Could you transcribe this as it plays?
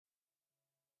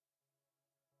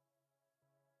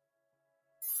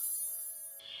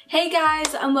Hey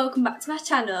guys, and welcome back to my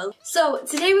channel. So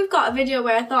today we've got a video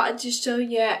where I thought I'd just show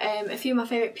you a few of my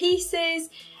favourite pieces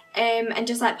and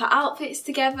just like put outfits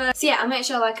together. So yeah, I'll make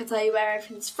sure I tell you where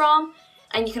everything's from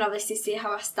and you can obviously see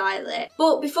how I style it.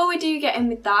 But before we do get in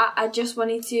with that, I just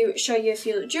wanted to show you a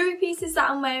few jewellery pieces that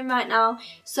I'm wearing right now.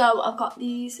 So I've got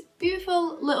these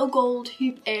beautiful little gold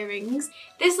hoop earrings,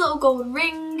 this little gold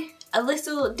ring, a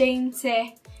little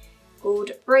dainty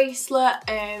gold bracelet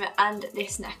and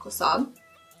this necklace on.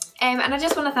 And I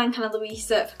just want to thank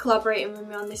Luisa for collaborating with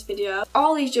me on this video.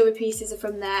 All these jewellery pieces are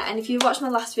from there, and if you watched my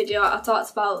last video I talked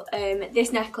about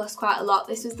this necklace quite a lot.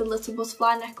 This was the little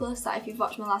butterfly necklace that if you've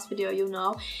watched my last video you'll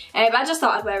know. But I just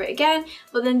thought I'd wear it again.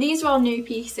 But then these are all new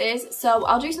pieces, so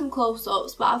I'll do some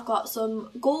close-ups, but I've got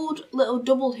some gold little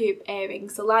double hoop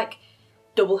earrings, so like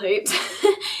double hoops.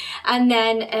 And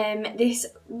then this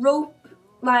rope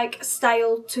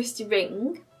style twisty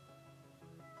ring.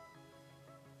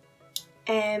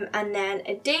 And then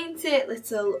a dainty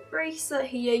little bracelet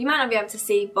here. You might not be able to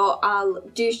see, but I'll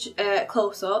do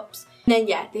close-ups. And then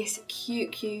yeah, this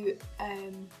cute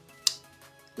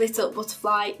little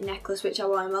butterfly necklace which I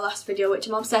wore in my last video, which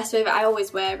I'm obsessed with. I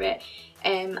always wear it.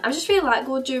 I just feel like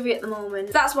gold jewellery at the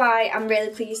moment. That's why I'm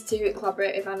really pleased to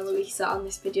collaborate with Luisa on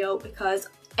this video, because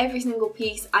every single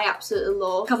piece I absolutely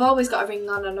love. I've always got a ring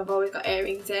on and I've always got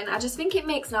earrings in. I just think it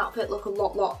makes an outfit look a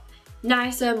lot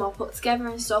nicer, more put together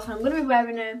and stuff, and I'm going to be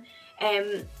wearing them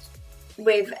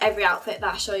with every outfit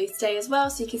that I show you today as well,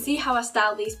 so you can see how I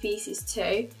style these pieces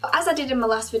too. As I did in my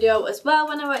last video as well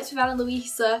when I worked with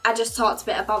Luisa, I just talked a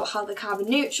bit about how they're carbon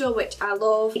neutral, which I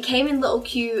love. It came in little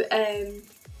cute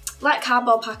like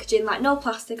cardboard packaging, like no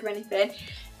plastic or anything,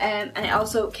 and it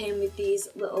also came with these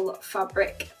little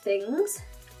fabric things.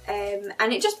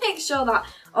 And it just makes sure that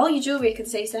all your jewellery can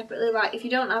stay separately. Like if you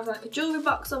don't have a jewellery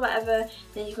box or whatever,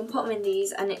 then you can put them in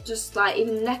these, and it just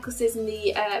even the necklaces and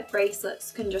the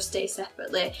bracelets can just stay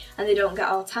separately and they don't get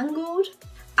all tangled.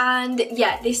 And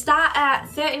yeah, they start at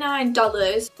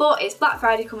 $39, but it's Black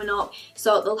Friday coming up,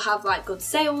 so they'll have good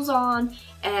sales on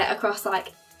across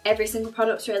every single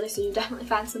product really, so you'll definitely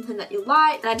find something that you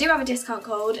like. And I do have a discount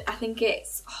code, I think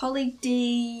it's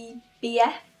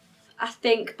HollyDBF, I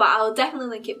think, but I'll definitely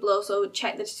link it below, so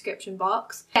check the description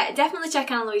box. Yeah, definitely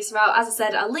check Luisa out. As I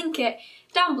said, I'll link it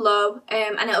down below,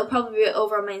 and it'll probably be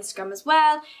over on my Instagram as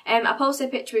well. I posted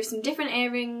a picture of some different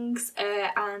earrings,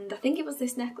 and I think it was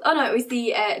this necklace. Oh no, it was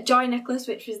the Joy necklace,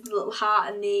 which was the little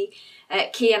heart and the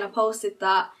key, and I posted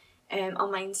that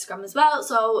on my Instagram as well,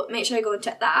 so make sure you go and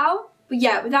check that out. But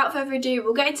yeah, without further ado,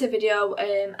 we'll get into the video,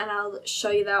 and I'll show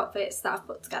you the outfits that I've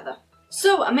put together.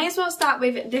 So I may as well start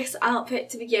with this outfit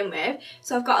to begin with.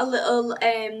 So I've got a little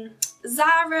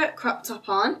Zara crop top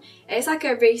on. It's like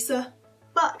a racer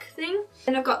black thing.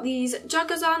 And I've got these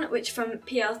joggers on, which from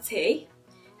PLT.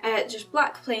 Just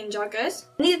black plain joggers.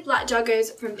 And these black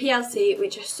joggers from PLT,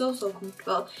 which are so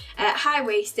comfortable.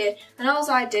 High-waisted. And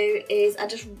all I do is I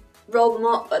just roll them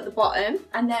up at the bottom.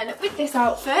 And then with this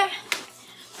outfit,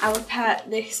 I would pair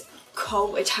this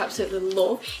coat, which I absolutely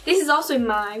love. This is also in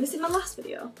was it my last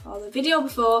video or the video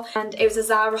before, and it was a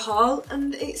Zara haul,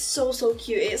 and it's so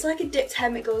cute. It's like a dipped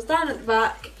hem, it goes down at the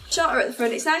back, shorter at the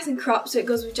front, it's nice and cropped, so it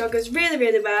goes with joggers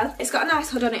really well. It's got a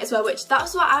nice hood on it as well, which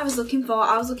that's what I was looking for.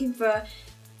 I was looking for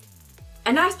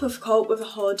a nice puff coat with a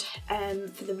hood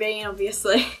for the rain,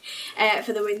 obviously,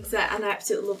 for the winter, and I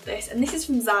absolutely love this. And this is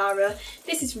from Zara,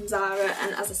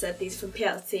 and as I said, these are from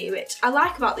PLT, which I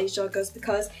like about these joggers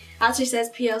because it actually says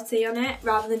PLT on it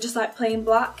rather than just plain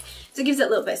black, so it gives it a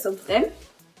little bit of something.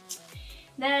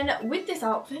 Then with this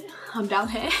outfit, I'm down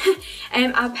here,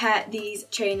 I pair these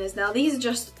trainers. Now these are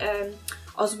just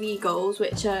Oswego's,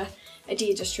 which are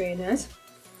Adidas trainers,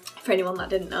 for anyone that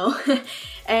didn't know.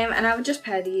 And I would just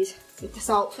pair these with this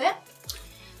outfit.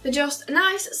 They're just a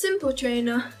nice simple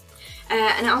trainer,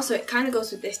 and also it kind of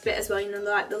goes with this bit as well, you know,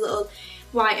 the little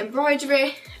white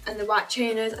embroidery and the white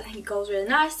trainers. I think it goes really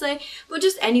nicely, but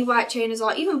just any white trainers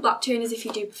or even black trainers if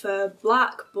you do prefer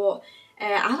black, but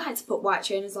I like to put white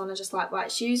trainers on. I just like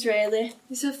white shoes really.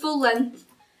 It's a full length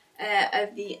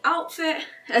of the outfit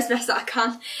as best I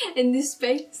can in this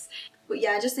space. But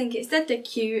yeah, I just think it's dead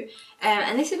cute,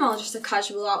 and this is more just a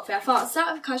casual outfit. I thought I'd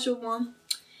start with a casual one,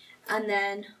 and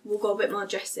then we'll go a bit more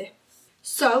dressy.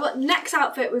 So next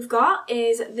outfit we've got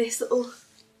is this little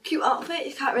cute outfit.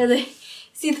 You can't really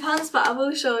see the pants, but I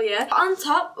will show you. On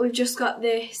top we've just got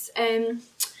this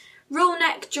roll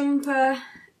neck jumper,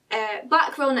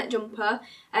 black roll neck jumper,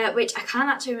 which I can't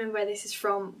actually remember where this is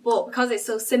from, but because it's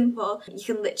so simple, you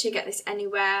can literally get this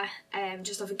anywhere.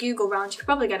 Just have a Google round. You could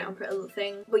probably get it on Pretty Little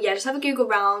Thing, but yeah, just have a Google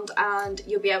round and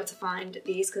you'll be able to find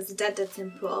these because they're dead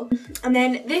simple. And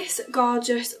then this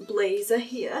gorgeous blazer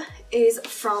here is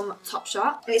from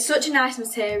Topshop. It's such a nice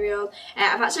material.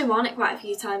 I've actually worn it quite a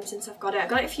few times since I've got it. I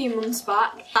got it a few months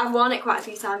back. I've worn it quite a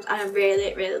few times and I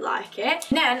really, really like it.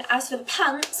 And then as for the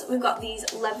pants, we've got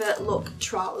these leather look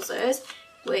trousers,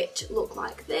 which look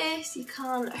like this. You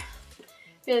can't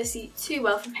really see too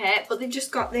well from here, but they've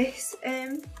just got this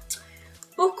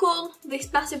buckle,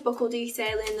 this massive buckle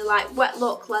detailing. They're like wet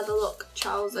look, leather look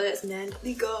trousers, and then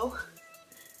they go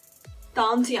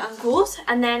down to your ankles.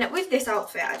 And then with this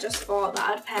outfit, I just thought that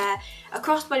I'd pair a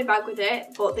crossbody bag with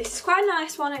it, but this is quite a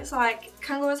nice one. It's like,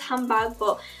 can go as a handbag,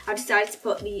 but I've decided to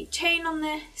put the chain on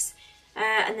this,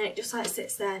 and then it just like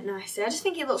sits there nicely. I just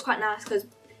think it looks quite nice because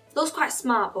it looks quite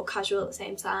smart but casual at the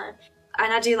same time.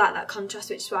 And I do like that contrast,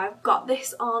 which is why I've got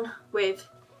this on with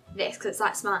this, because it's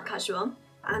like smart casual.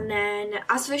 And then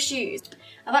as for shoes,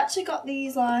 I've actually got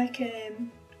these like, I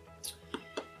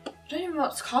don't even know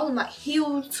what to call them, like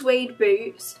heeled suede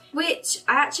boots, which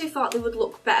I actually thought they would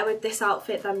look better with this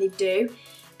outfit than they do.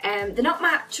 They're not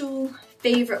my actual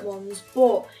favourite ones,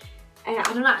 but I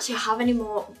don't actually have any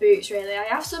more boots really. I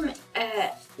have some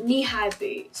knee-high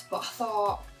boots, but I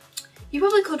thought you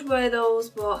probably could wear those,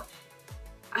 but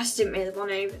I just didn't really want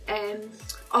to.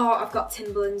 Or I've got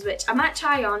Timberlands, which I might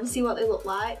try on, see what they look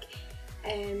like.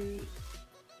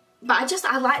 But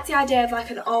I like the idea of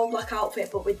like an all black outfit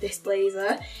but with this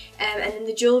blazer, and then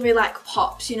the jewellery like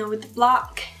pops, you know, with the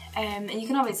black, and you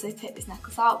can obviously take this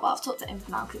necklace out, but I've tucked it in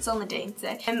for now because it's only dainty.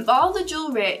 But all the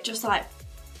jewellery just like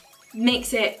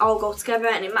makes it all go together,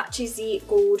 and it matches the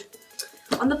gold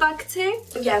on the bag too.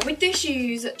 But yeah, with the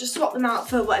shoes, just swap them out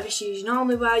for whatever shoes you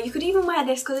normally wear. You could even wear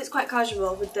this because it's quite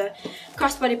casual with the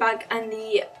crossbody bag and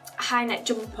the high neck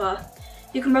jumper.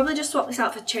 You can probably just swap this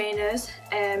out for trainers.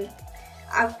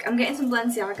 I'm getting some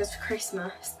Balenciagas for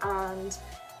Christmas and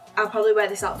I'll probably wear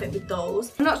this outfit with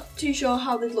those. I'm not too sure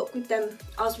how they'd look with them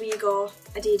Oswego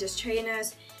Adidas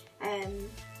trainers,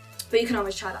 but you can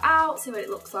always try that out, see what it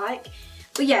looks like.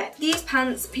 But yeah, these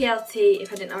pants, PLT,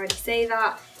 if I didn't already say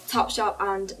that, Topshop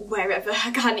and wherever,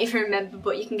 I can't even remember,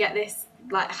 but you can get this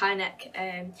like high neck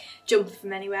jumper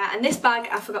from anywhere. And this bag,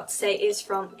 I forgot to say, is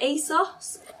from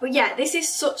ASOS. But yeah, this is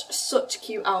such a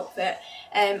cute outfit.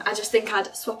 I just think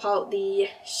I'd swap out the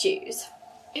shoes.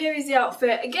 Here is the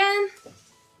outfit again,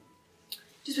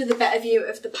 just with a better view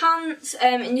of the pants,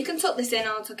 and you can tuck this in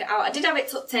or tuck it out. I did have it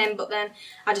tucked in, but then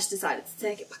I just decided to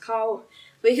take it back out.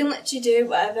 But you can literally do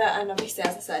whatever, and obviously,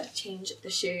 as I said, change the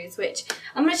shoes, which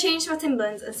I'm going to change to my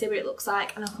Timberlands and see what it looks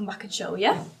like, and I'll come back and show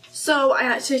you. So I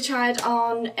actually tried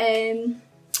on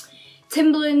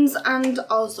Timberlands and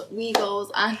Oswegos,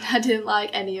 and I didn't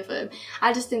like any of them.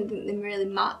 I just didn't think they really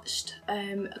matched,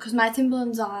 because my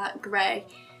Timberlands are grey,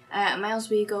 and my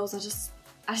Oswegos, I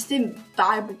just didn't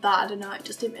vibe with that. I don't know, it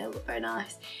just didn't really look very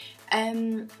nice.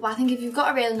 Well, I think if you've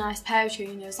got a really nice pair of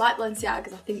trainers like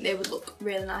Balenciagas, I think they would look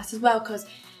really nice as well, because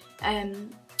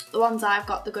the ones I've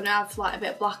got, they're going to have like a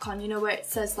bit of black on, you know, where it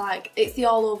says like it's the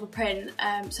all over print,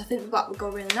 so I think the black would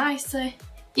go really nicely.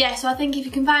 Yeah, so I think if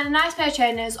you can find a nice pair of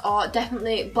trainers, or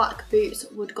definitely black boots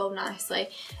would go nicely.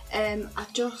 I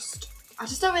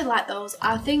just don't really like those.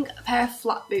 I think a pair of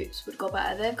flat boots would go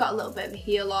better. They've got a little bit of a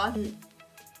heel on.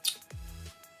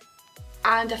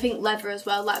 And I think leather as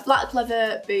well, like black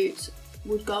leather boots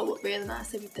would go really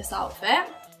nicely with this outfit.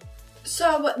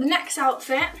 So the next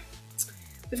outfit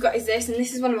we've got is this, and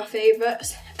this is one of my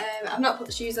favourites. I've not put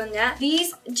the shoes on yet.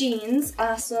 These jeans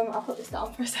are I'll put this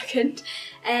down for a second.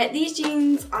 These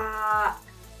jeans are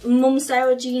mum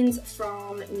style jeans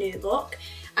from New Look,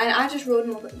 and I just rolled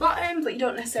them up at the bottom, but you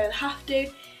don't necessarily have to.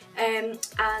 And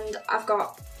I've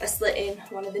got a slit in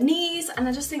one of the knees, and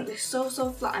I just think they're so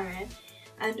flattering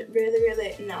and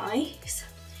really nice.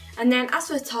 And then as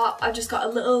for the top, I've just got a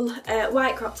little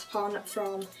white crop top on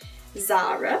from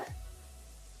Zara.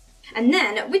 And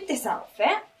then with this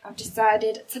outfit, I've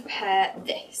decided to pair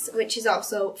this, which is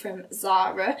also from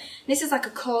Zara. This is like a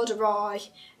corduroy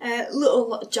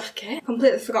little jacket.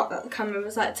 Completely forgot that the camera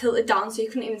was like tilted down so you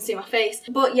couldn't even see my face.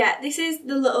 But yeah, this is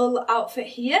the little outfit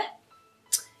here.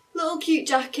 Little cute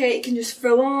jacket you can just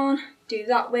throw on, do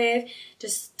that with,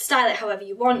 just style it however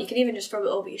you want. You can even just throw it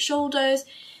over your shoulders,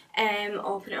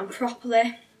 or put it on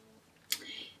properly.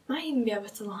 Might even be able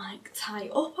to like tie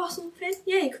it up or something.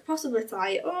 Yeah, you could possibly tie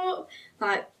it up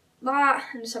like that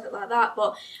and just have it like that,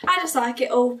 but I just like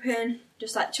it open,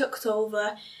 just like chucked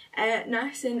over,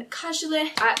 nice and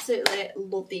casually. I absolutely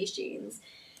love these jeans.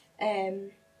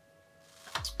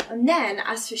 And then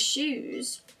as for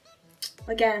shoes,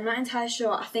 again, I'm not entirely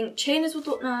sure. I think trainers would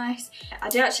look nice. I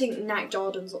do actually think Nike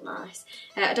Jordans look nice.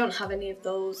 I don't have any of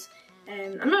those.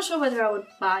 I'm not sure whether I would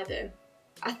buy them.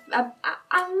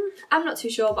 I'm not too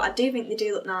sure, but I do think they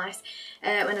do look nice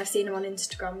when I've seen them on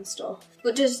Instagram and stuff.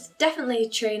 But just definitely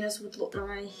trainers would look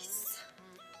nice.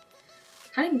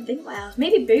 I can't even think what else.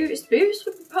 Maybe boots. Boots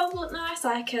would probably look nice,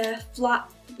 like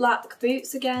flat black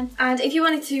boots again. And if you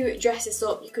wanted to dress this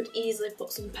up, you could easily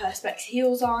put some Perspex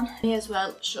heels on. May as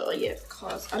well show you,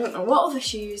 because I don't know what other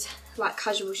shoes, like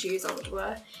casual shoes, I would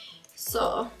wear.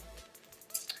 So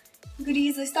you could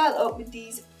easily style it up with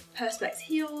these Perspex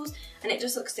heels, and it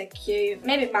just looks so cute.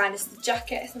 Maybe minus the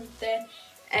jacket or something.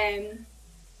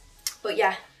 But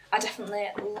yeah, I definitely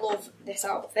love this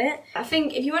outfit. I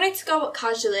think if you wanted to go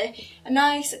casually, a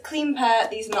nice clean pair,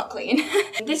 these are not clean.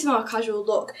 This is more a casual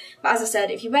look, but as I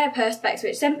said, if you wear Perspex,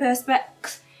 which them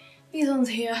Perspex, these ones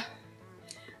here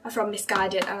are from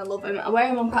Misguided and I love them. I wear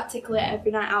them on practically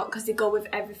every night out because they go with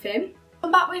everything.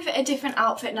 I'm back with a different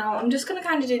outfit now. I'm just going to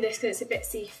kind of do this because it's a bit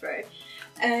see-through.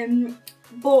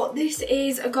 But this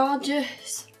is a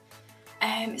gorgeous,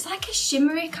 it's like a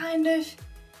shimmery kind of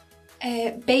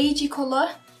beigey colour.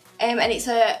 And it's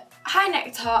a high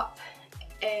neck top,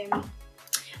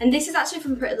 and this is actually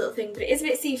from Pretty Little Thing, but it is a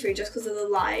bit see-through just because of the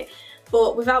light,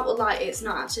 but without the light it's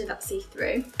not actually that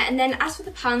see-through. And then as for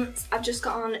the pants, I've just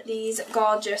got on these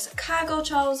gorgeous cargo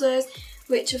trousers,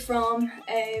 which are from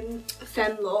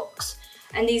Femlux,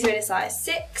 and these are in a size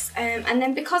 6, and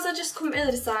then because I just couldn't really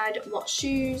decide what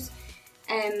shoes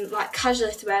like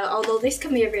casually to wear, although this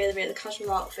can be a really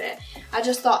casual outfit, I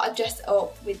just thought I'd dress it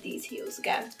up with these heels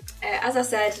again. As I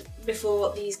said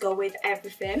before, these go with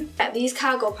everything. These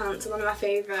cargo pants are one of my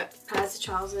favourite pairs of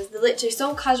trousers. They're literally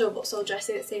so casual but so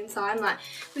dressy at the same time. Like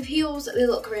with heels they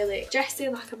look really dressy,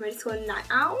 like I'm ready to go on a night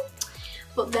out,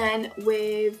 but then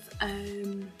with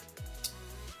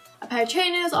a pair of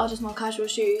trainers or just more casual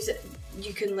shoes,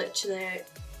 you can literally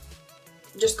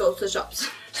just go to the shops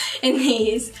in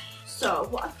these. So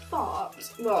what I thought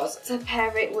was to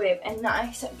pair it with a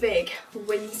nice big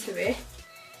wintry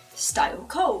style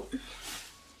coat.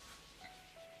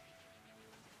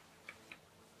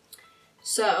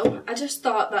 So I just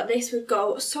thought that this would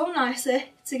go so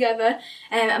nicely together.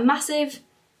 A massive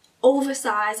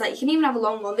oversized, like you can even have a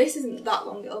long one. This isn't that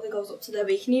long, it only goes up to there,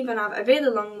 but you can even have a really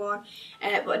long one.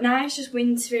 But a nice just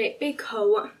wintry big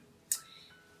coat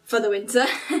for the winter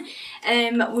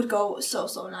would go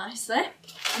so nicely.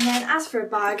 And then as for a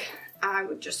bag, I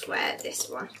would just wear this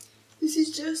one. This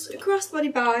is just a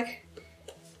crossbody bag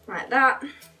like that,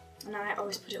 and I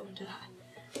always put it under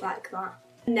that like that.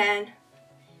 And then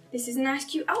this is a nice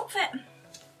cute outfit.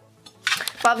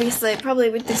 But obviously probably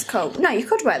with this coat, no, you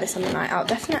could wear this on the night out,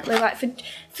 definitely, like for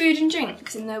food and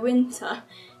drinks in the winter.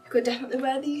 You could definitely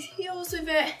wear these heels with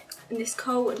it and this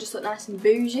coat and just look nice and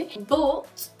bougie.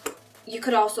 But you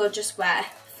could also just wear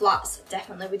flats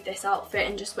definitely with this outfit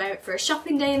and just wear it for a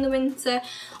shopping day in the winter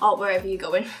or wherever you're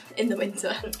going in the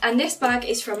winter. And this bag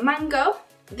is from Mango.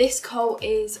 This coat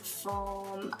is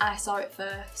from I Saw It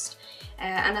First,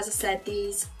 and as I said,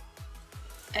 these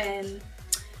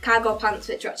cargo pants,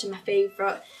 which are actually my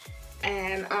favourite,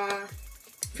 are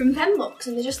from Femlux,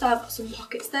 and they just have some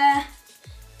pockets there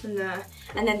and there.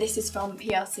 And then this is from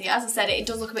PLC. As I said, it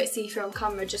does look a bit see-through on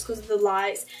camera just because of the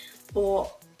lights,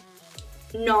 but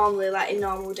normally, like in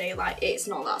normal daylight, it's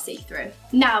not that see-through.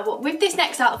 Now, but with this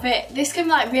next outfit, this can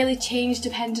like really change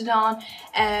depending on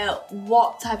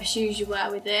what type of shoes you wear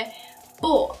with it.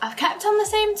 But I've kept on the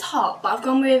same top, but I've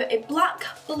gone with a black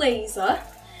blazer,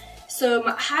 some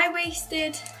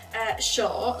high-waisted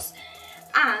shorts,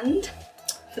 and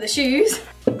for the shoes,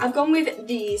 I've gone with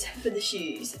these for the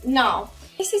shoes. Now,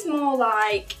 this is more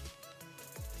like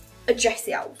a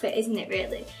dressy outfit, isn't it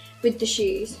really, with the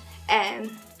shoes.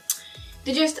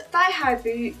 They're just thigh-high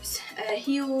boots,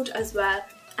 heeled as well,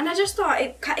 and I just thought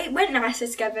it went nicely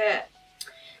together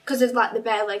because of like the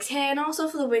bare legs here, and also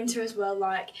for the winter as well.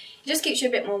 Like it just keeps you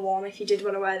a bit more warm if you did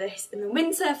want to wear this in the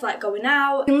winter for like going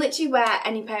out. You can literally wear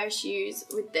any pair of shoes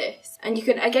with this, and you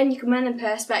can wear them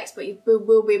Perspex, but you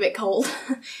will be a bit cold.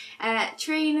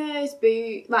 Trainers,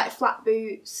 like flat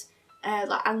boots,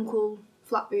 like ankle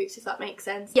flat boots, if that makes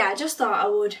sense. Yeah, I just thought I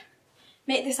would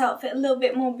make this outfit a little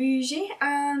bit more bougie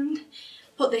and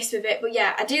put this with it. But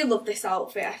yeah, I do love this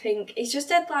outfit. I think it's just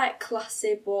dead like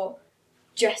classy but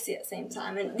dressy at the same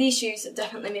time, and these shoes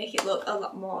definitely make it look a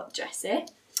lot more dressy.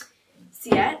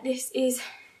 So yeah, this is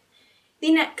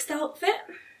the next outfit.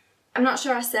 I'm not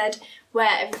sure I said where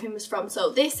everything was from,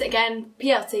 so this again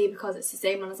PLT because it's the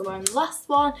same one as I wore in the last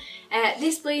one.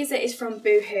 This blazer is from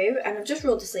Boohoo, and I've just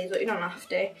rolled the sleeves, but you don't have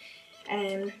to.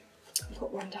 I'll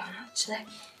put one down actually.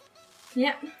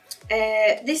 Yeah.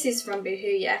 This is from Boohoo,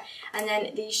 yeah, and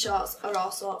then these shorts are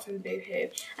also from Boohoo,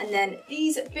 and then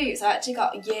these boots I actually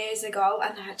got years ago,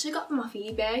 and I actually got them off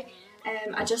eBay.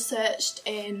 I just searched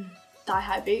in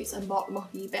thigh-high boots and bought them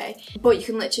off eBay, but you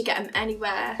can literally get them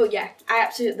anywhere. But yeah, I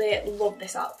absolutely love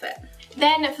this outfit.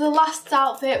 Then for the last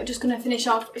outfit, we're just going to finish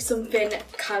off with something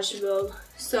casual.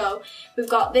 So we've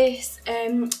got this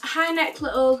high neck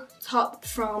little top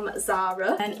from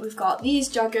Zara, and we've got these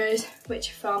joggers which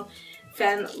are from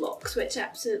Femme Lux, which I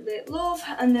absolutely love,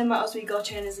 and then my Oswego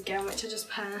trainers again, which I just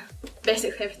pair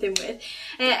basically everything with.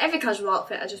 Every casual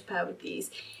outfit I just pair with these.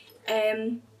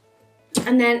 And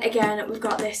then again we've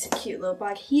got this cute little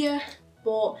bag here,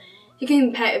 but you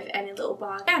can pair it with any little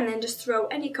bag, and then just throw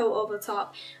any coat over the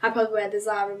top. I probably wear the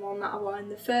Zara one that I wore in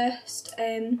the first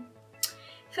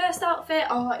outfit,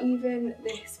 or even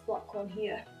this black one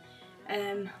here.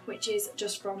 Which is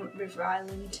just from River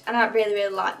Island, and I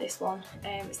really like this one.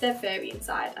 It's dead furry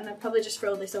inside, and I'd probably just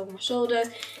throw this over my shoulders.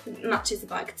 It matches the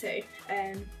bag too.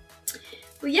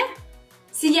 But yeah,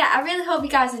 so yeah, I really hope you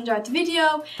guys enjoyed the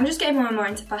video. I'm just getting more and more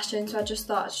into fashion, so I just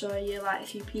thought I'd show you like a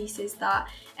few pieces that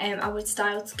I would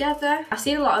style together. I've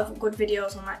seen a lot of good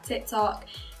videos on like TikTok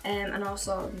and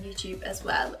also on YouTube as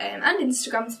well, and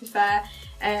Instagram to be fair,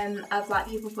 of like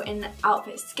people putting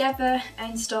outfits together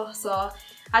and stuff, so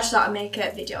I just thought I'd make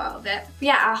a video out of it. But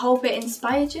yeah, I hope it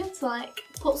inspired you to like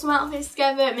put some outfits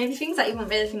together, maybe things that you wouldn't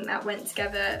really think that went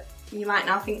together, you might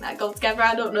now think that go together,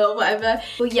 I don't know, whatever.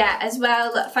 But yeah, as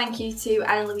well, thank you to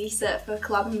Anna and Luisa for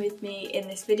collabing with me in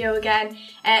this video again.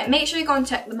 Make sure you go and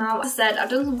check them out. As I said, I've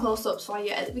done some close-ups for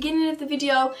you at the beginning of the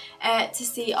video to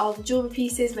see all the jewellery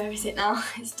pieces. Where is it now?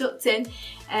 It's tucked in.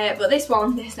 But this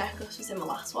necklace was in my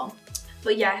last one.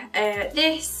 But yeah,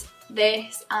 this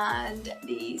and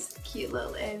these cute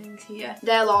little earrings here,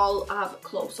 they'll all have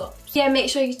close-ups. Yeah, make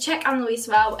sure you check Anna and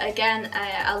Luisa out. Again,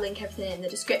 I'll link everything in the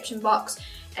description box,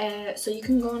 so you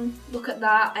can go and look at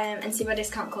that and see my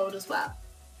discount code as well.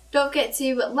 Don't forget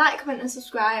to like, comment and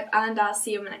subscribe, and I'll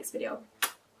see you in my next video.